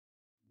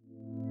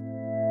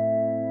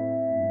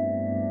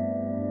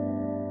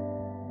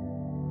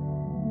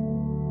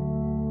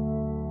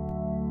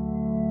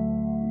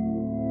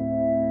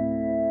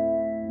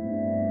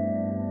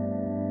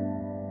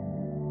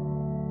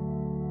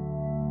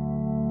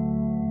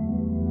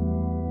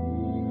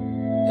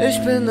Ich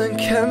bin ein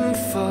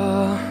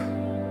Kämpfer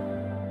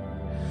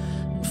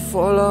in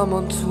voller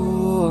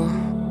Montur,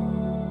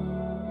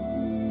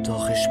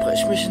 doch ich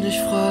sprech mich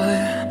nicht frei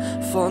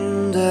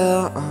von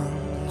der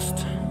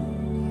Angst.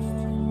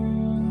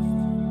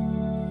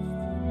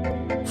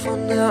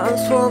 Von der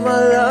Angst vorm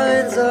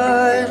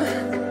Alleinsein.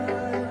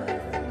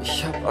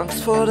 Ich hab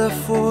Angst vor der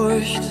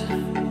Furcht,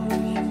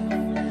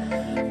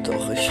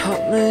 doch ich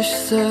hab mich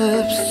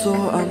selbst so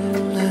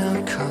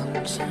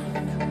anerkannt.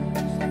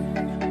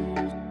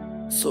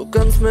 So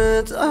ganz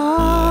mit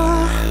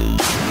mal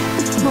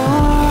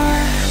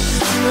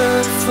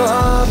mit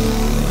Farben,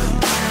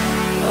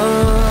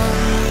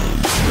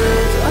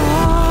 mit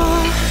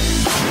mal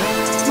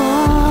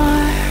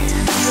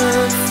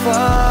mit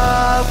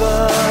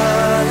Farben.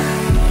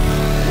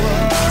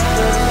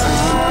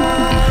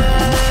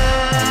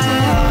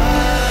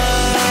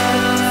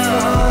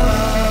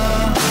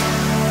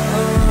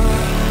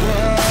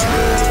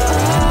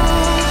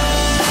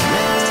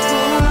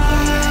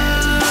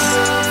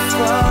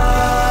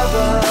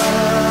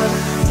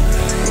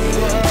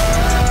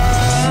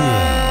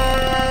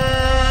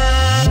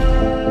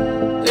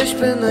 Ich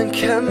bin ein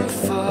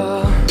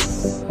Kämpfer,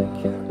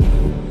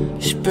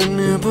 ich bin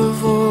mir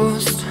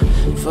bewusst,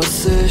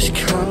 was ich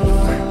kann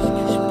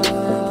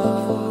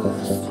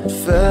und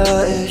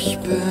wer ich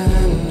bin.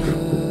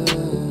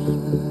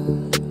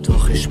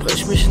 Doch ich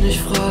sprech mich nicht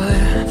frei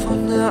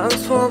von der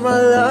Angst vorm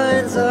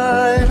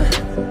Alleinsein,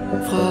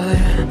 frei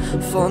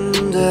von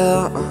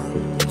der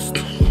Angst.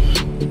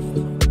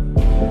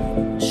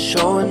 Ich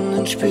schau in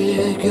den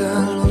Spiegel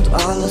und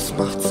alles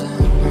macht Sinn.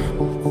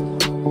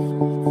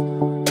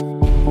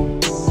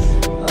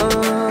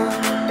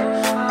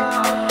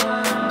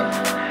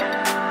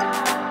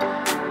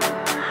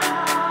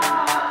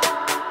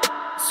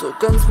 So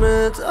ganz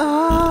mit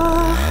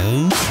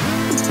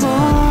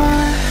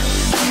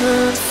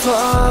mit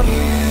Farben,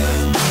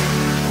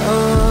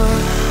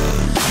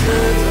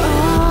 mit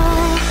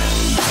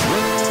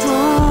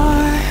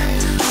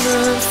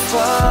mit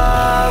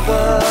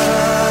Farben.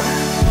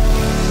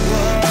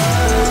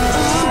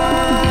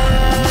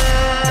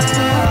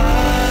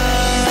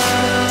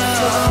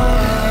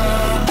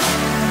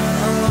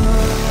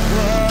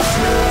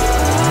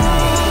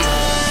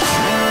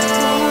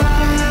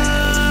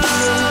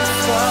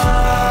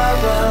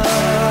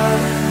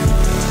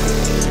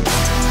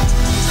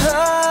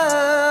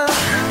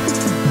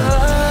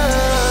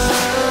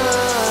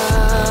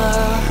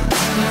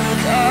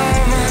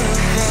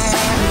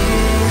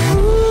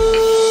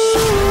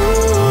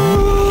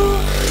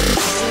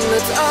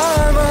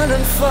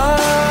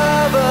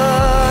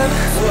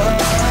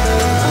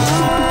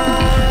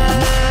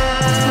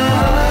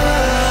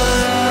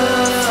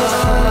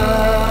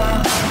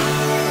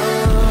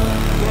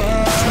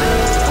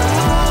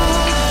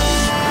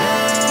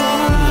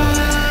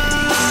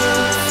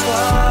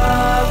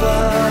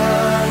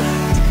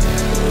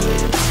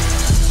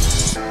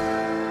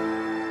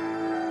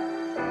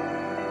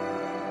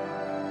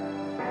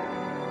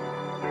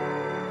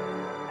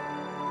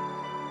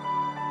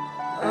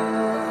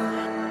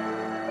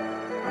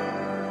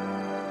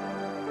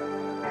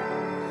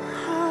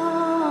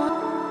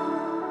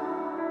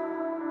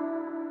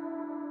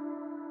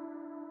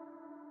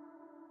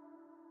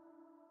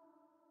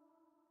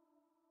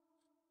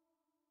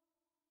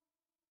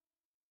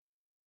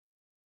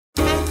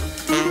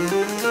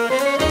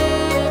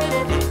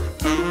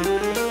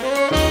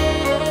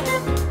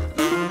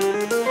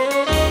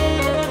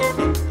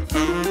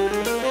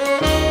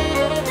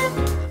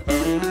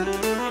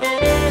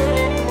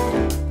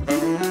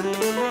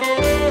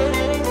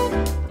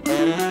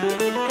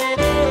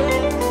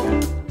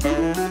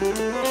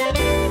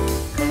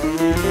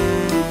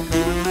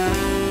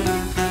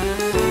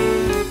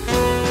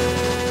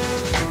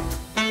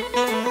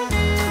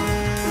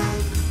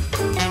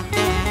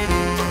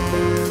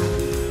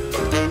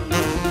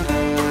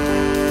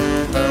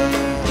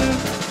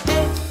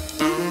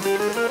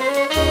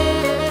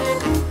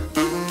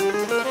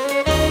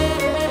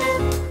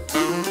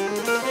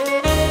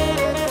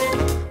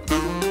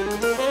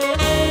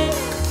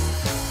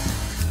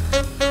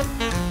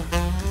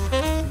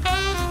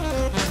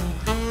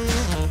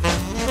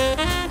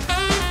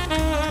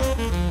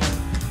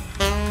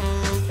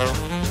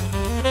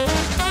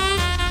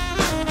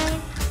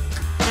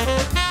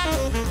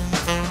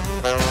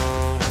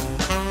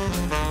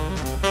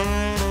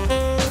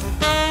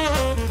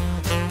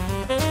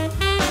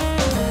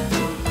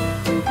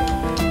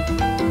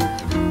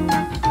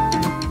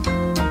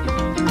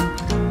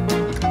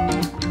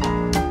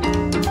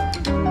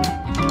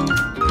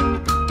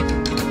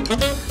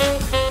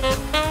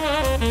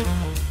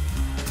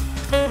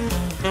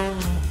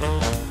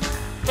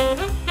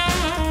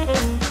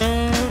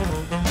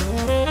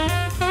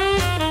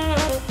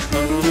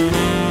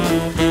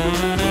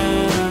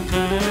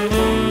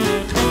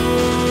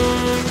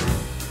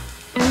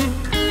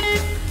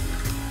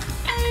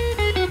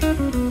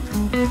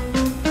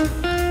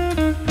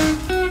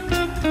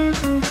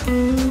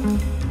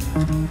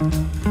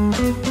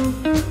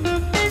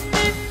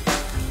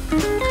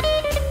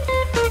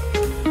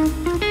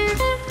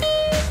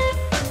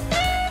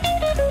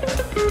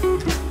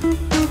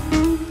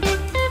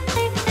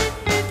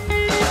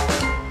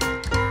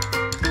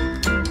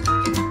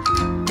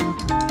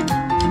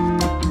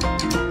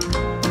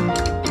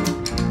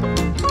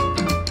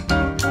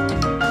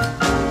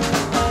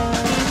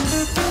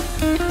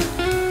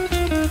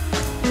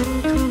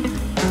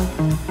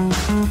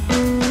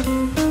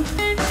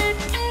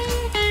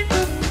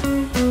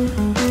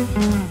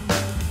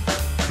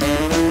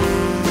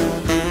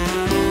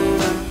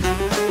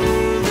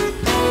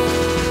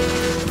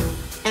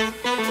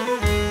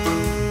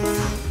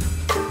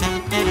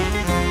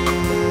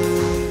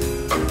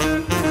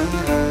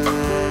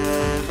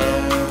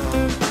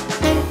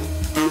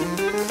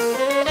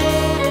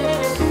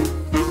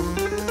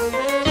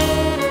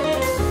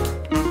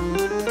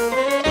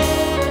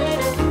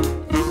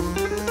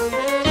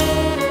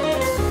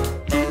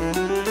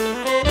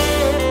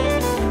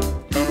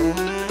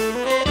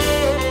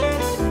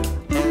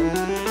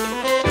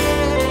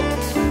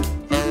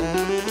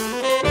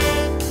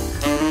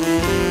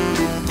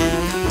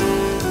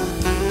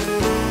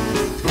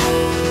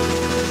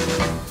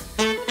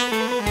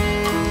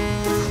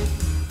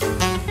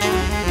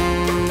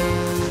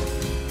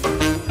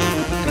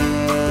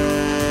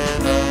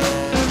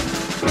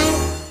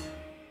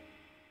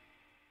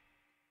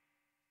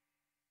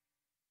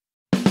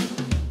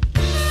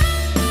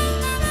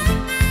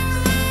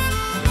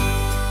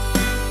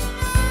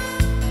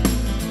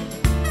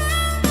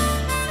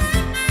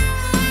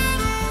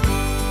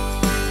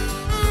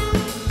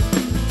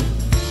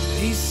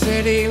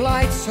 city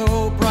lights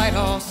so bright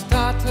all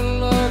start to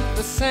look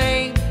the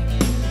same.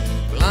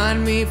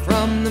 Blind me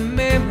from the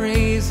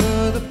memories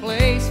of the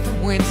place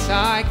from whence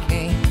I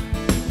came.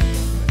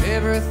 But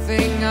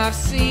everything I've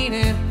seen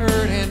and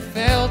heard and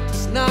felt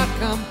does not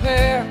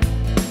compare.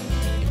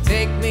 You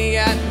take me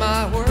at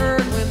my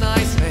word when I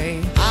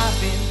say I've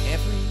been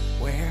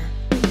everywhere.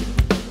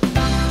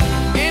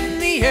 In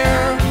the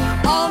air,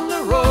 on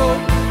the road,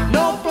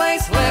 no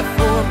place left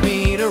for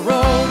me to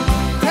roam.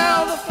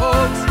 Tell the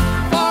folks,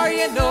 far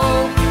you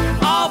know,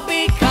 I'll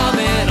be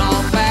coming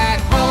on back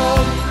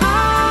home.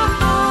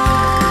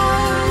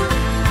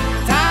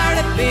 Tired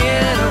of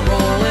being a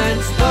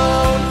rolling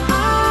stone.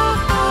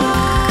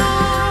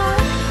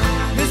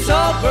 This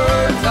old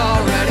bird's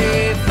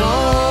already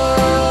flown.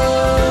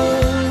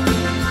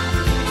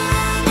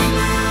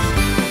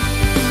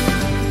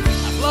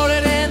 I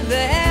floated into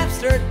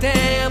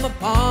Amsterdam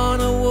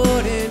upon a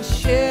wooden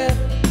ship.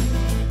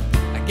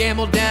 I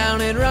gambled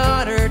down in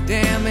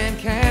Rotterdam and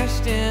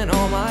cashed in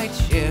all my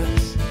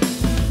chips.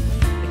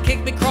 They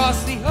kicked me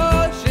across the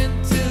ocean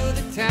to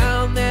the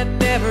town that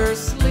never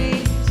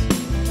sleeps.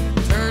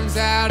 Turns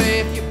out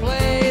if you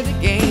play the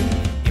game,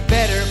 you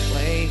better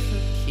play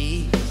for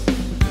keeps.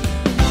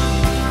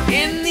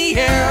 In the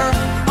air,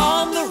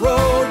 on the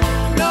road,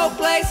 no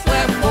place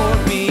left for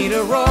me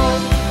to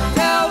roam.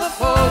 Tell the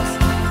folks,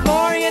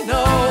 more you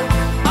know,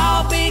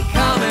 I'll be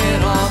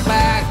coming on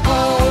back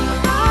home.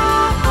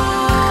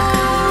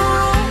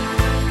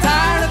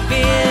 Tired of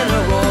being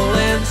a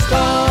rolling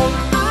stone.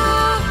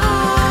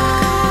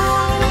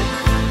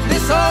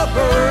 This old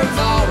bird's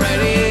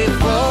already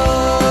flown.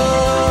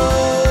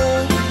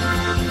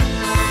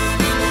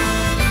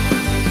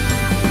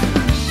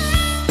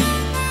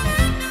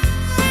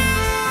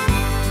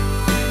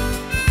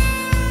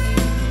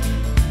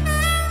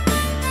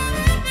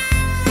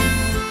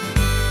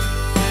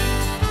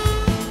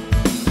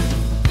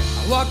 I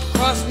walked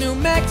across New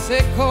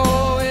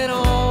Mexico in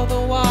all the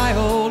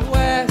wild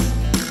west.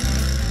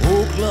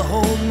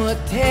 Oklahoma,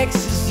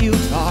 Texas,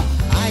 Utah,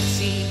 I've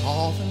seen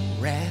all the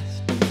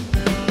rest.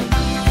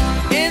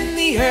 In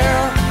the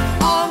air,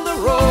 on the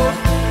road,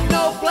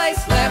 no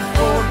place left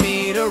for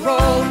me to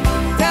roam.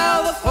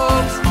 Tell the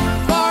folks,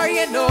 far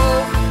you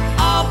know,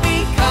 I'll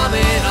be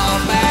coming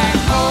on back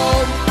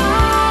home.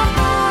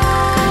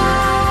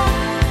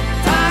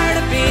 Tired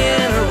of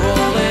being a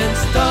rolling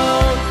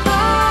stone.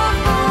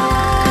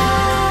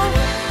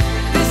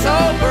 This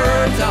old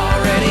bird's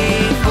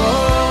already flown.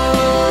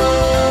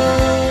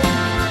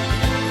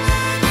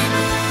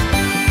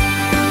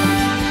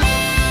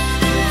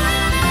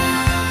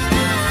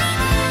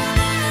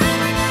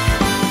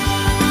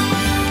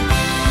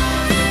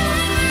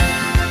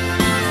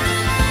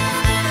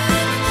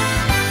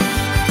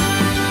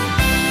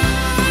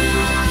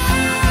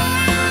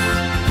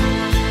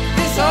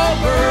 This old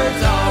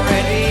bird's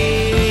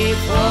already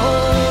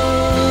flown.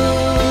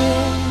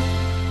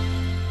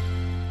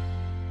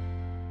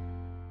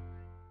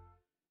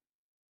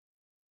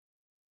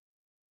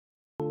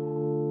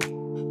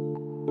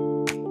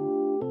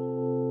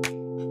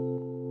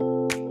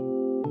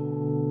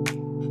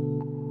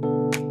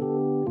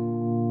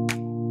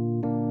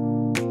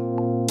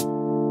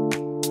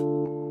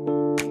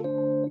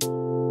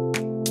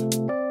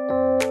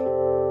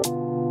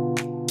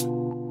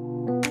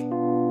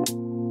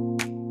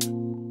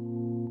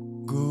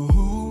 Go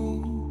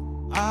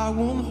home, I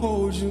wanna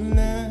hold you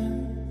now.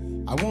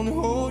 I wanna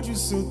hold you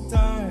so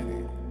tight.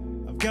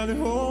 I've got a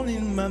hole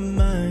in my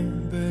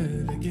mind,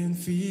 but I can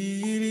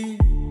feel it.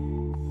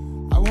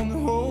 I wanna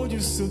hold you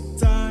so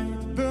tight,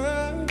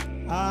 but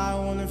I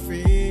wanna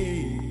feel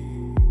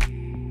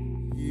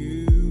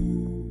you.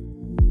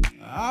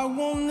 I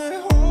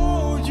wanna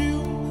hold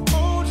you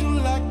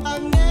like I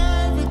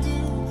never do.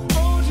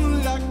 Hold you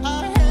like I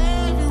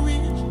haven't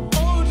reached.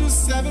 Hold you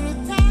several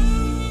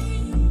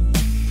times.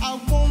 I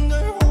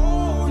wanna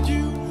hold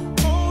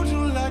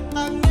you like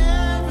I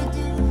never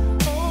do.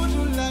 Hold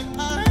you like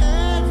I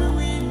haven't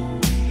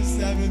reached.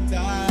 Several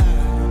times.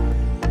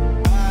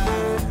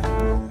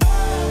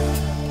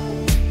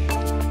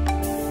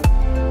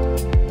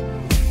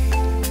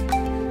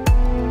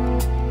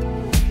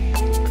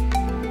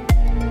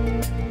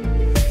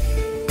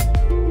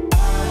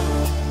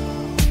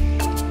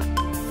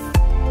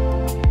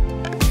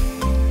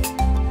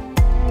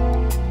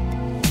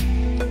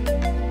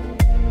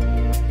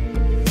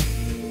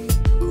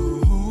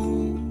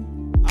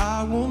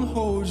 I wanna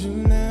hold you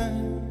now.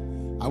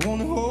 I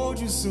wanna hold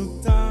you so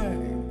tight.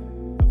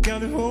 I've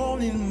got a hole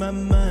in my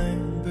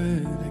mind,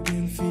 but I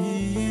can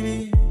feel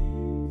it.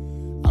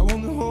 I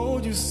wanna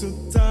hold you so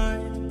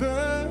tight,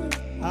 but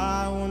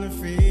I wanna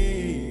feel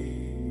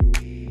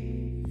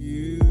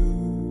you.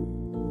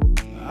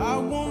 I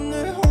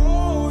wanna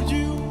hold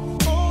you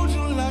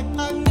like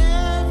I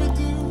never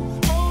do.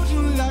 Hold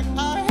you like I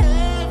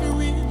haven't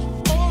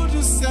reached. Hold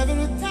you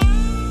several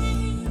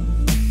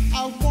times. I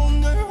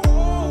wanna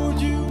hold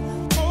you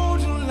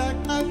like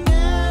I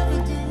never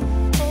do.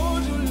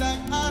 Hold you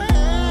like I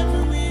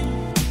haven't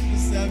reached.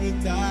 Several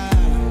times.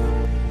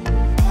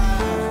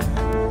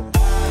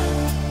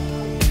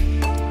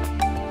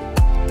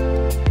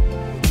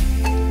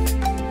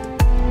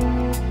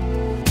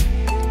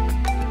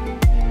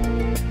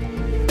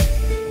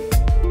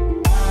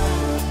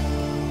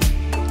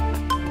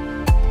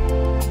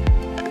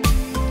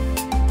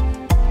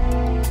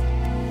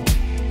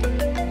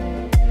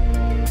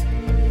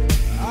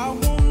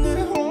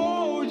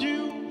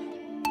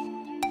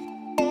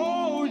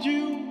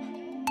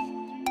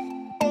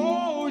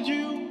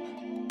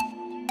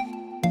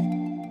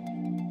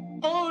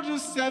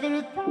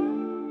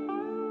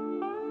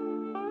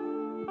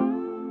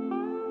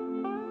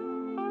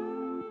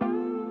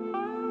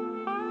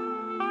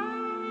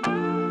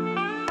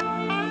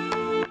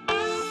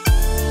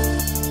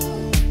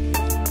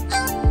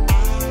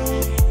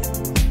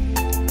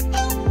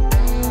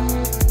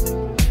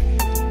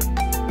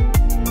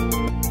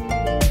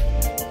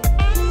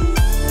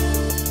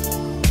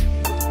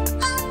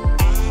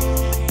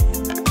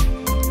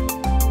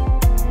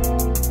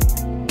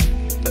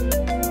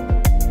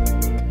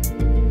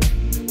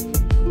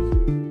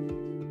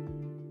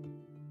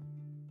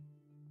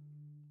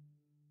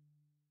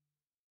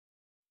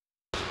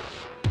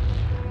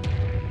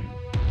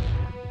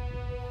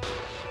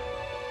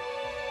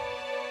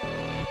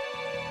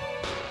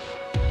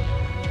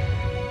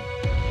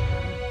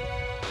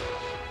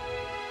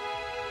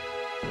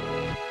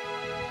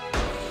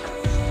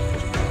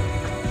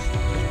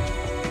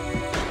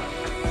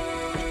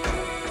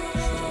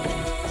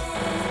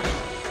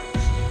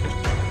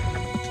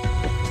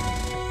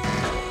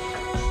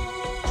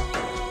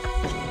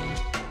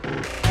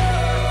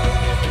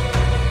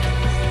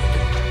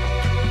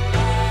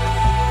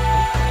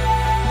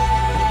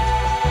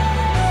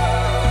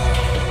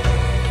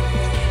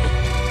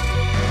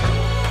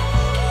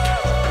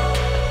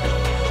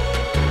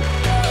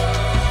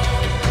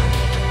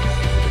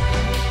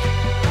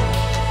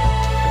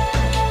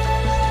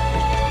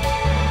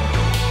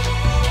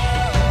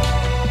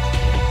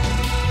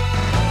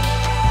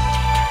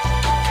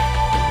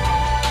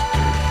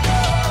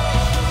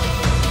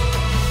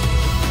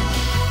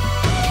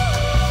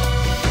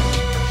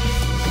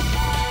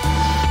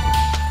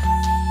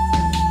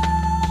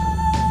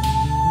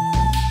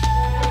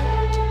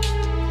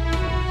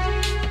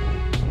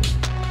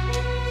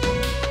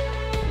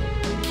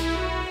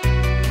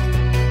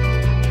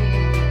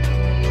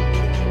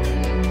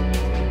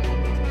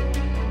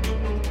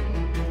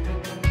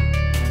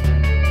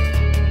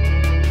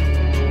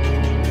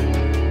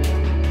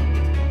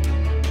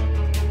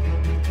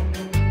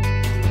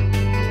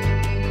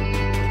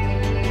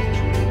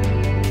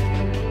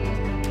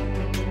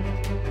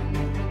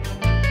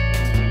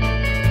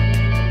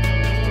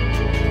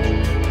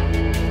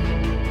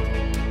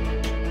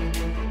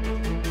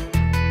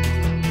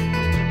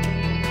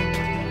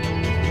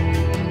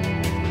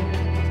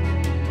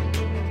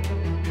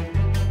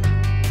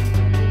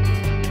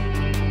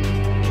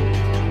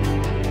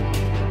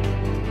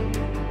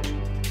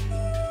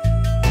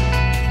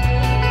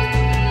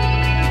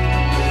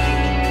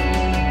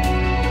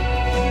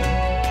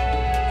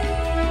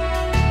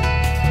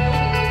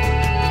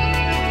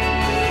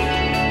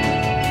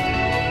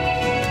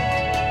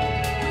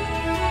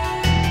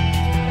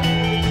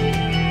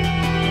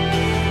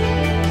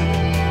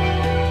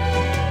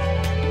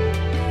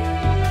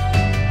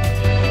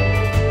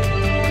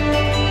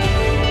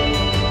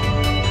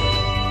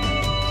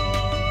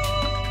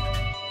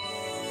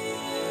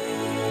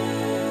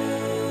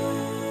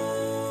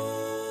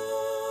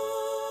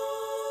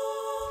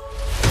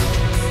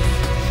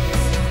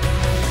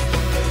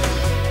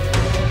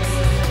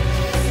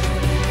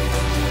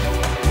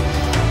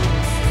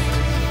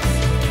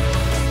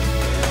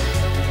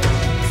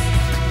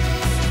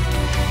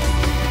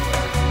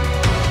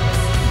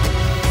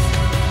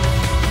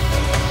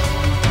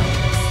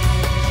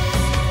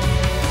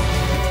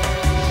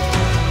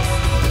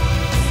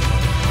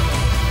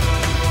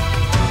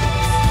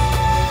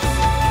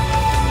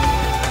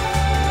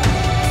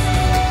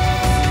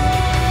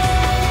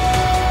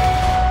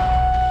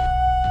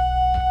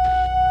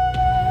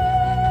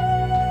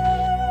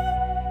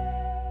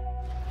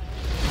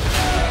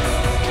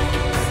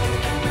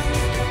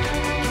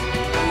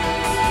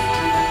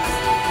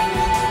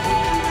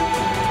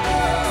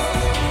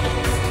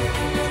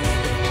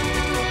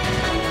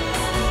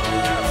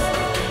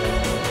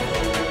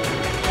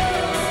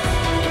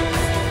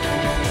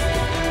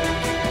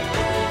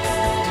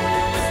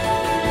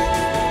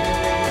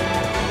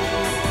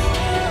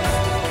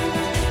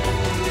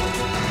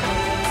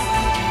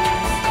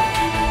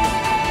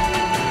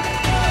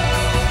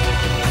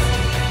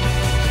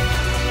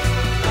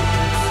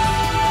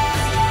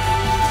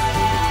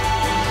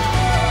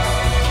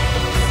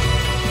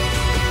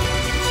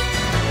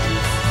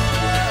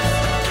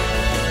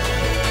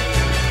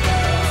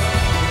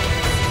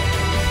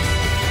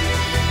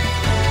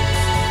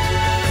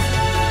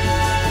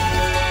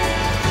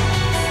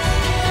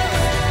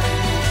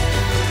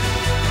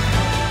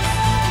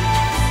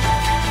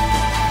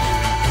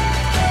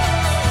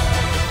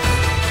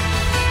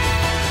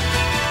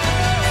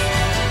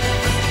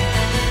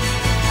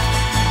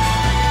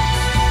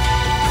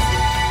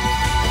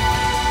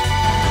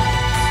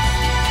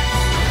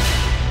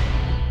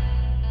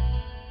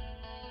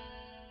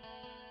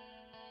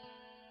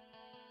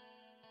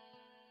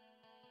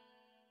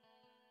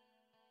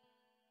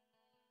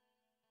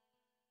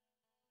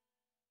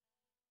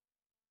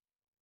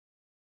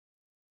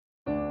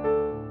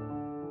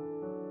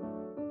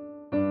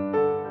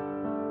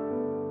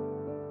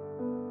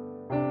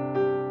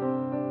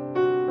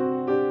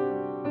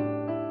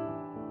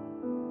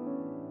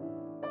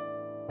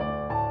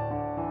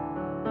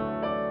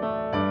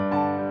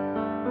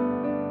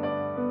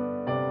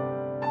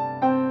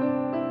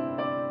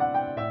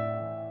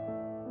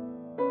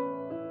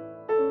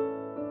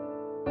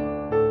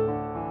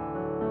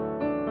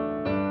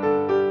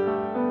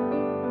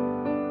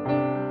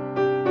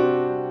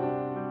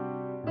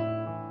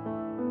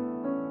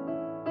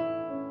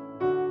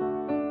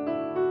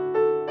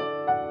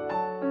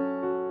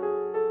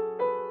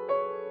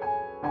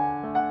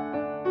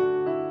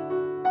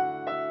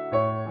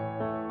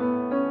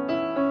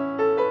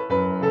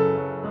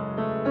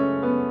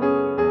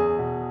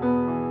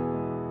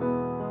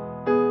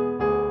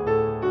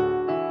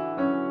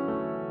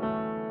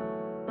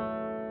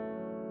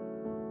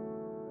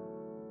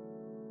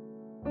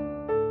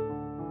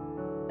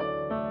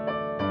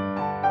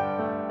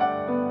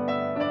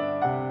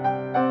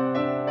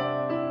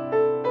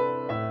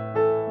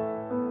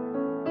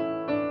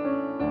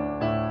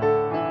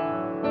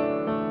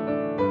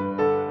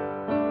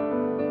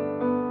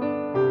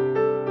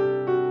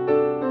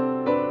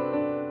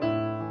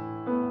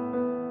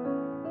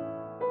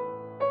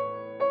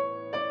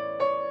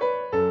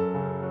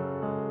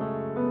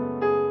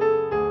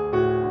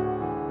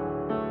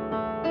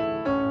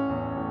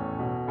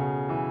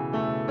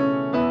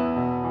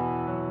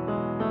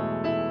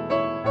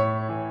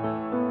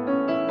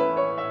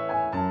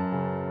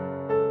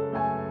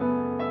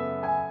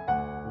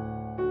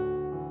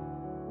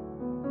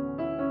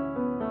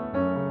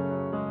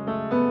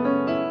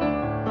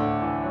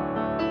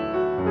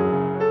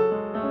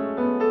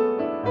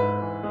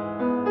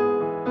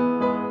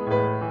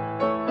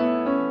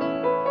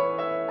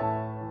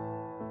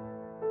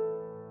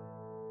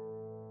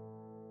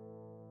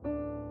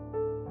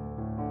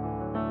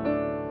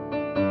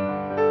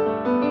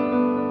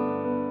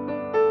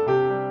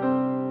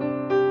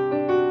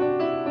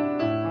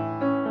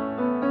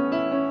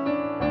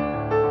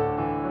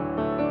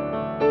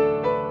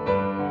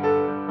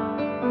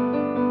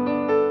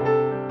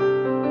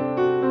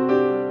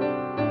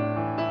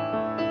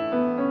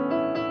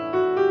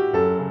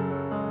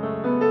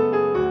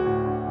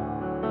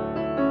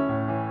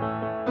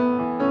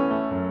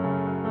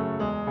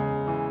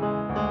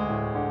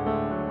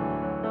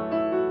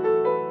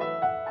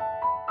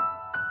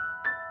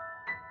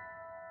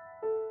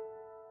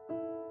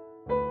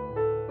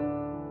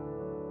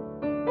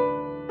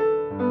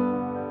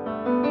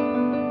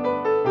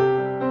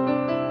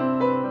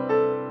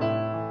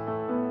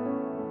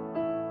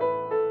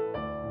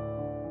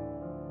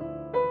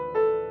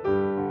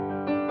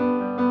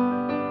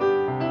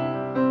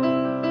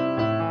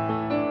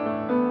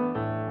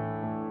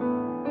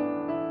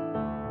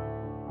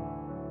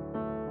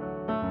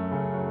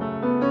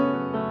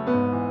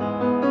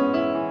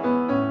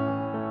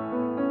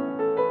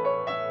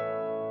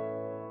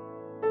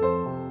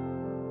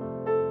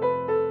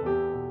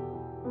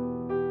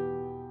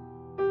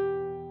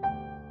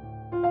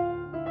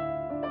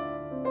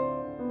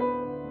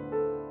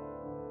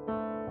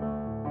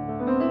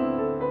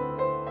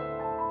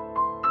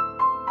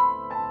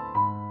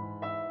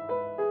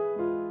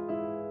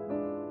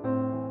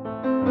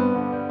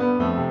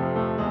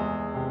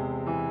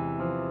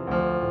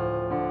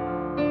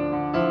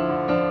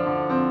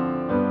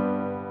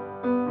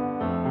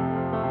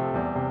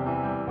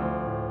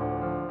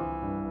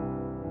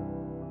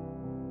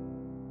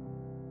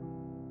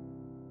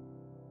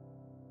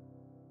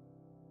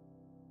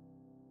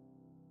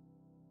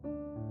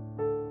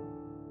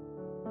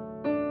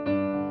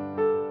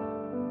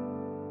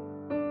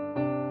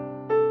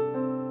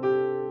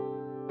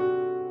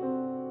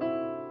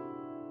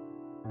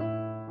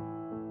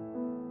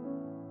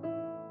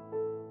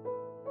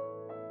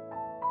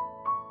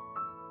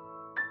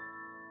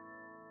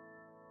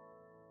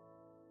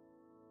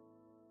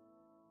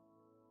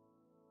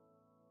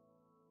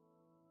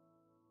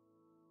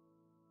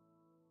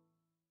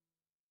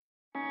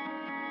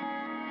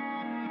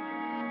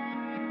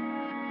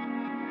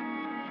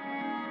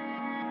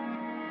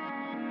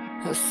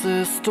 Es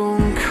ist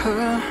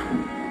dunkel,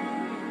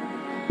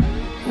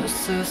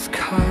 es ist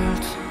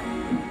kalt,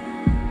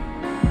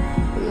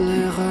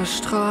 leere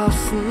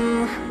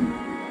Straßen,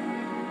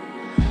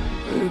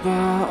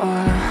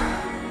 überall.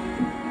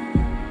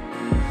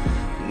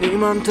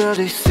 Niemand, der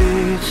dich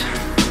sieht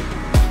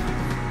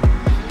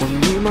und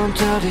niemand,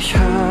 der dich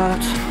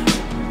hört.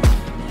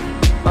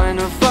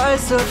 Eine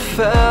weiße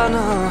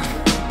Ferne,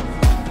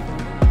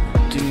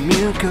 die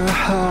mir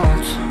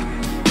gehört.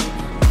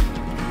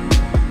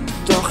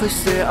 Doch ich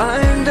seh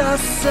ein,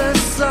 dass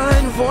es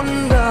ein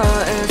Wunder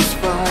ist,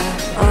 weil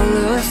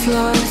alles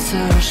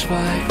leise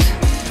schweigt.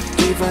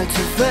 Die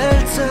weite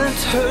Welt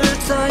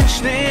enthüllt ein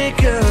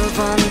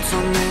Schneegewand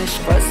und ich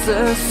weiß,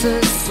 es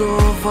ist so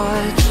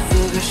weit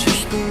für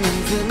Geschichten im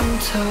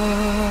Winter.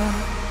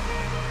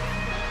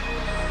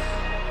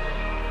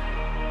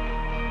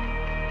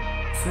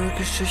 Für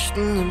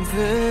Geschichten im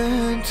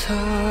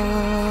Winter.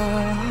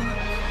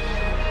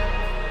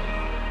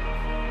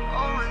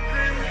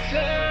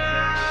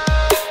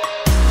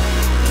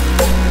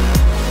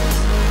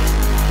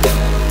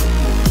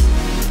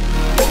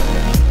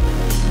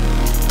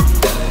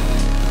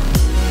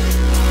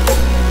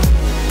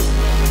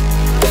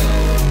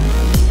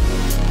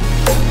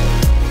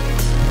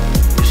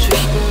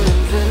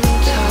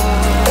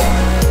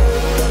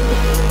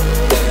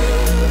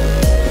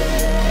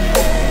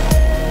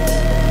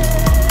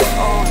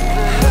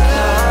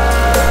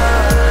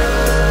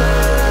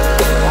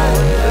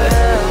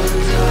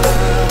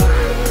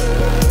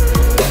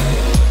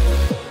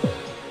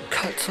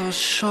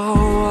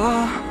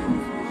 Schauer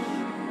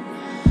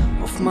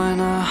auf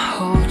meiner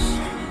Haut.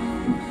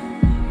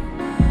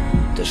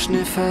 Der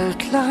Schnee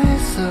fällt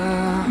leise,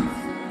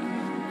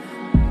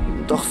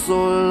 doch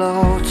so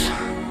laut.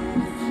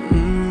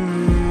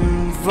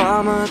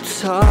 Warme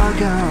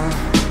Tage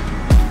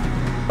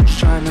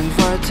scheinen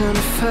weit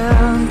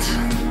entfernt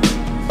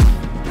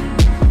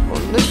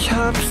und ich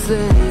hab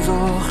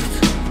Sehnsucht.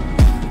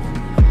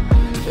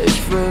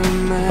 Ich will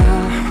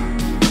mehr.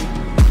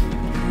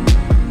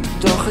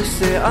 Doch ich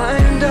seh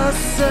ein,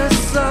 dass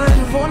es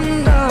ein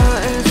Wunder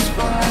ist,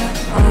 weil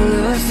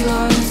alles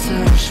leise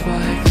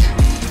schweigt.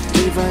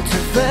 Die weite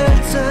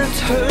Welt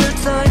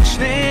enthüllt ein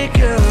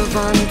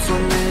Schneegewand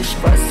und ich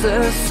weiß,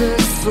 es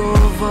ist so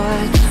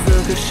weit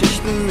für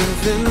Geschichten im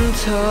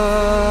Winter.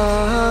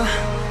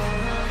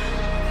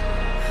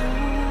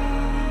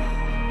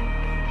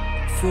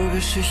 Für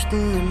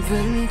Geschichten im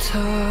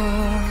Winter.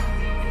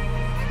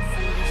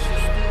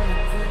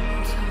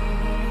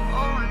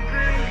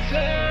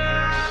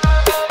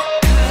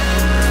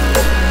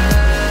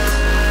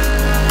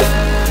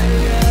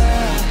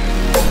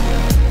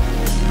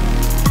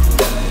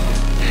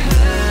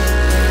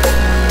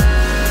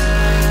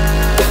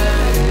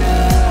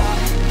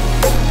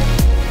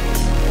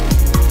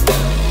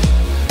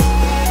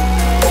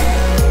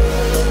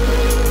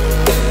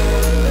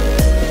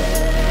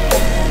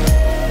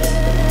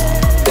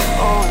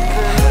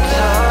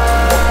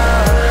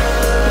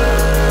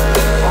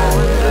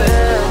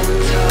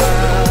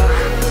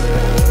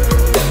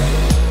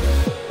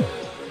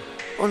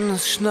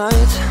 Es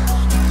schneit,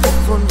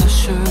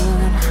 wunderschön.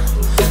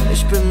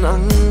 Ich bin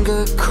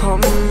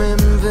angekommen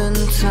im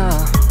Winter.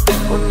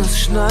 Und es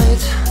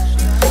schneit,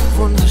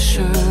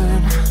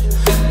 wunderschön.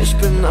 Ich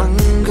bin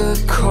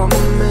angekommen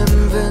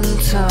im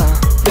Winter.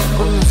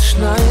 Und es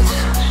schneit,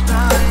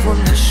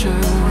 wunderschön.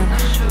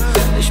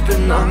 Ich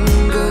bin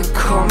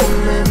angekommen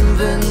im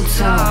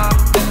Winter.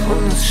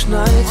 Und es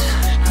schneit,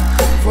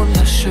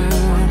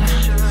 wunderschön.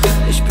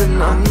 Ich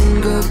bin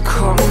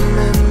angekommen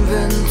im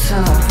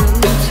Winter.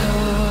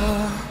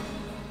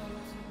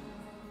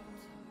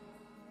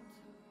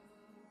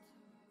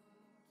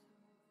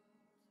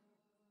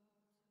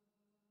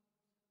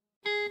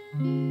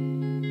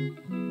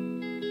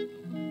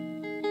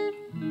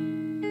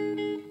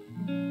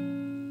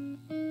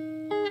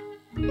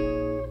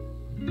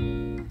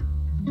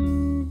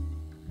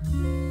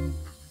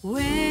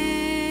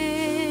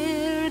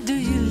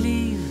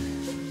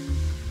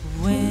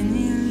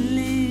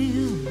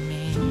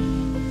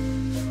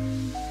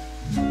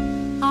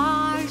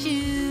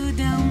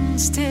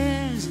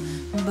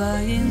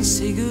 Buying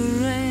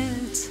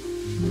cigarettes.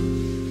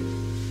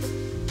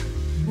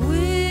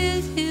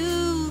 Will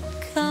you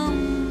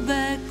come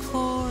back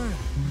or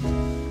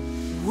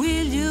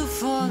will you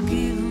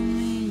forgive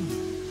me?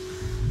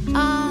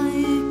 I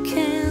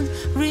can't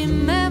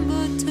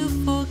remember to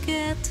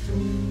forget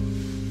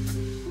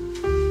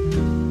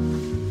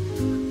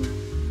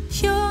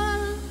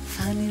your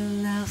funny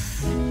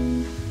laugh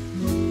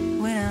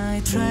when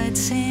I tried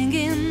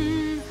singing.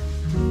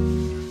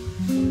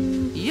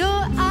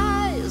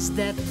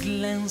 That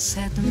glance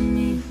at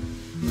me.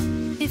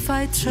 If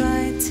I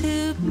try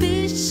to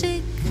be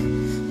chic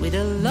with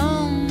a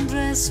long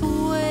dress,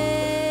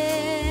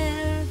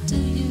 where do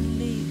you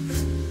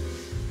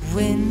live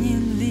when you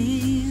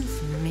leave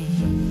me?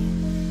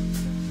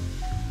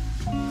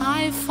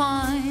 I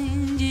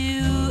find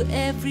you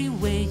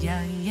everywhere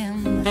I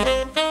am.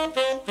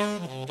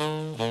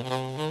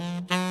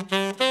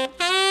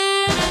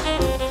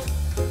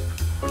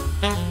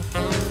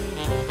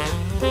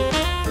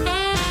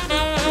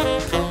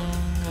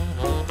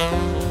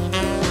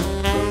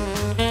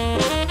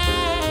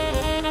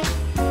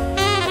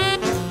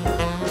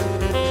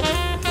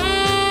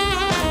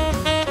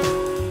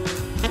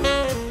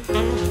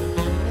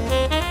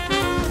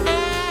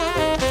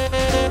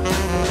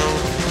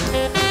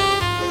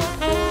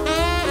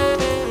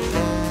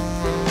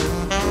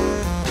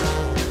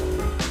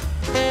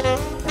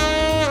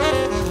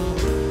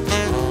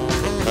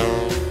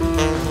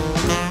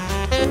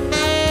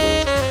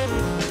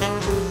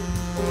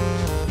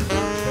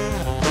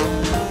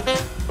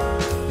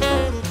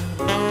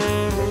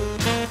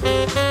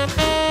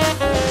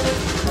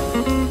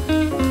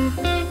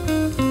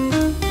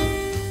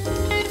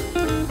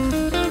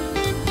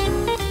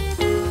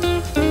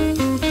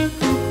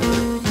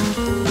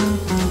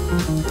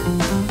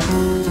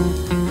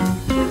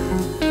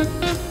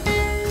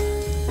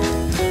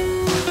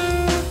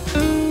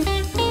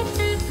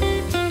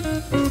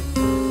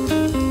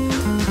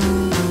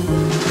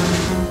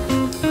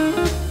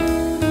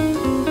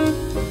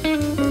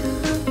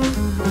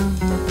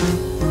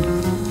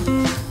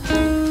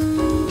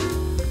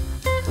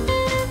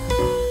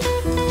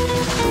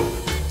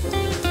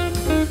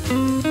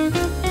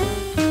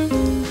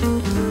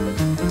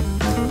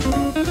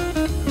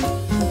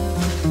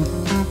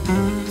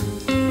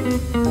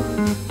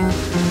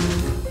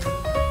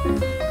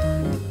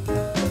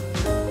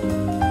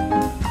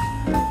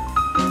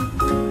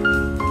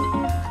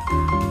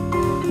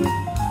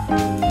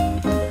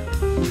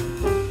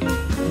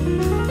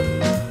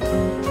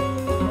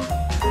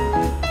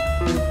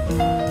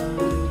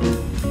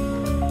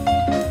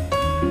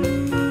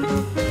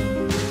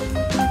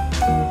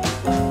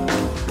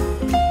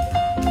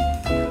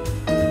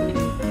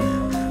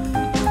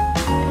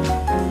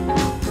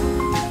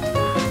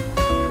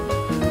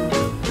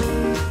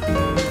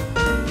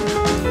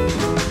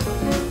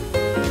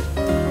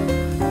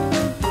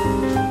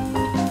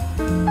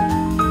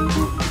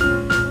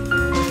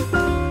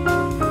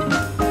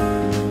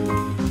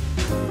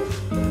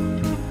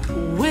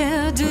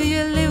 Where do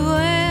you live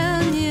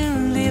when you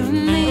leave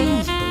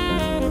me?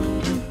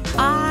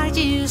 Are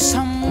you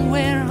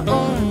somewhere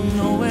or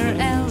nowhere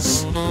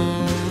else?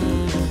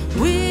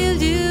 Will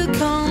you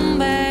come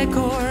back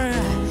or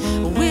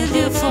will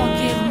you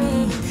forgive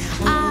me?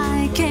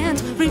 I can't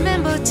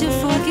remember to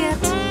forget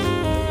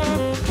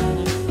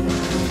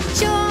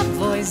your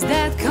voice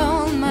that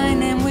called my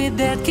name with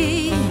that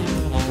key,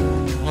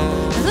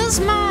 the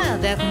smile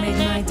that made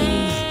my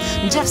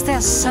day just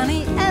as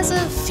sunny as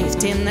a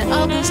 15th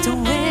August.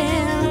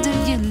 Where do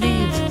you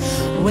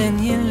live when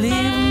you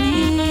leave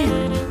me?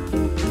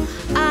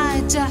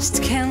 I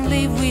just can't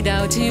live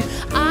without you.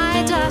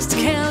 I just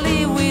can't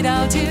live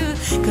without you,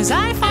 'cause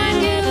I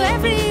find you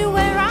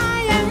everywhere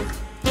I am.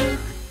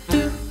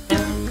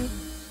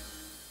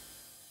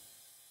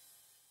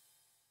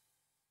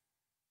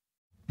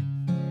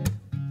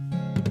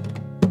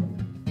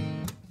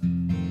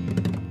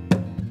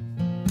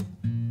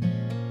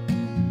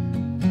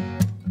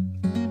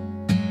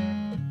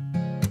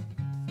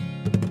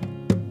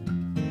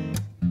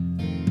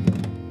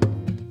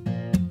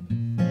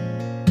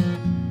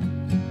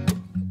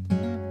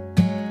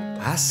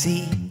 I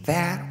see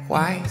that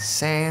white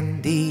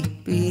sandy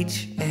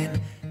beach and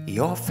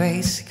your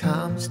face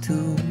comes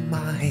to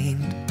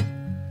mind.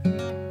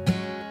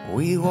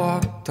 We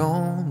walked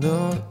on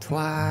the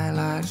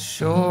twilight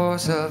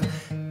shores of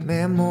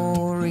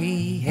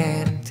memory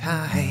and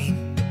time.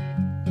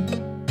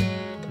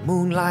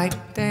 Moonlight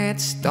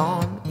danced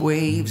on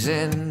waves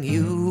and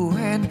you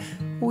and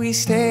we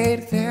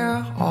stayed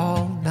there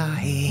all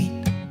night.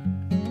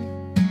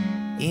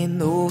 In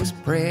those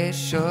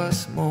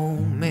precious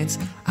moments,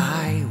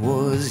 I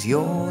was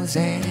yours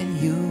and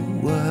you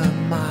were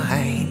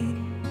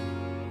mine.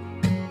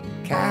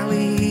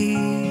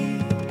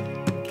 Cali,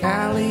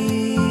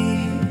 Cali,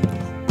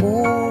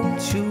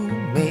 won't you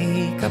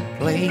make a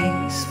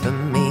place for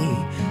me?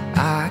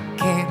 I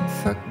can't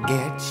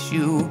forget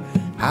you,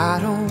 I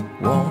don't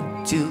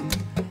want to.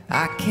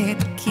 I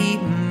can't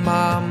keep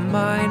my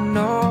mind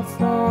off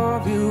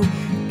of you.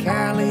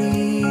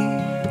 Cali,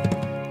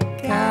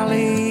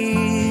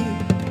 Cali,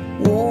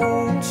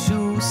 won't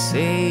you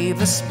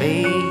save a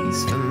space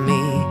for me?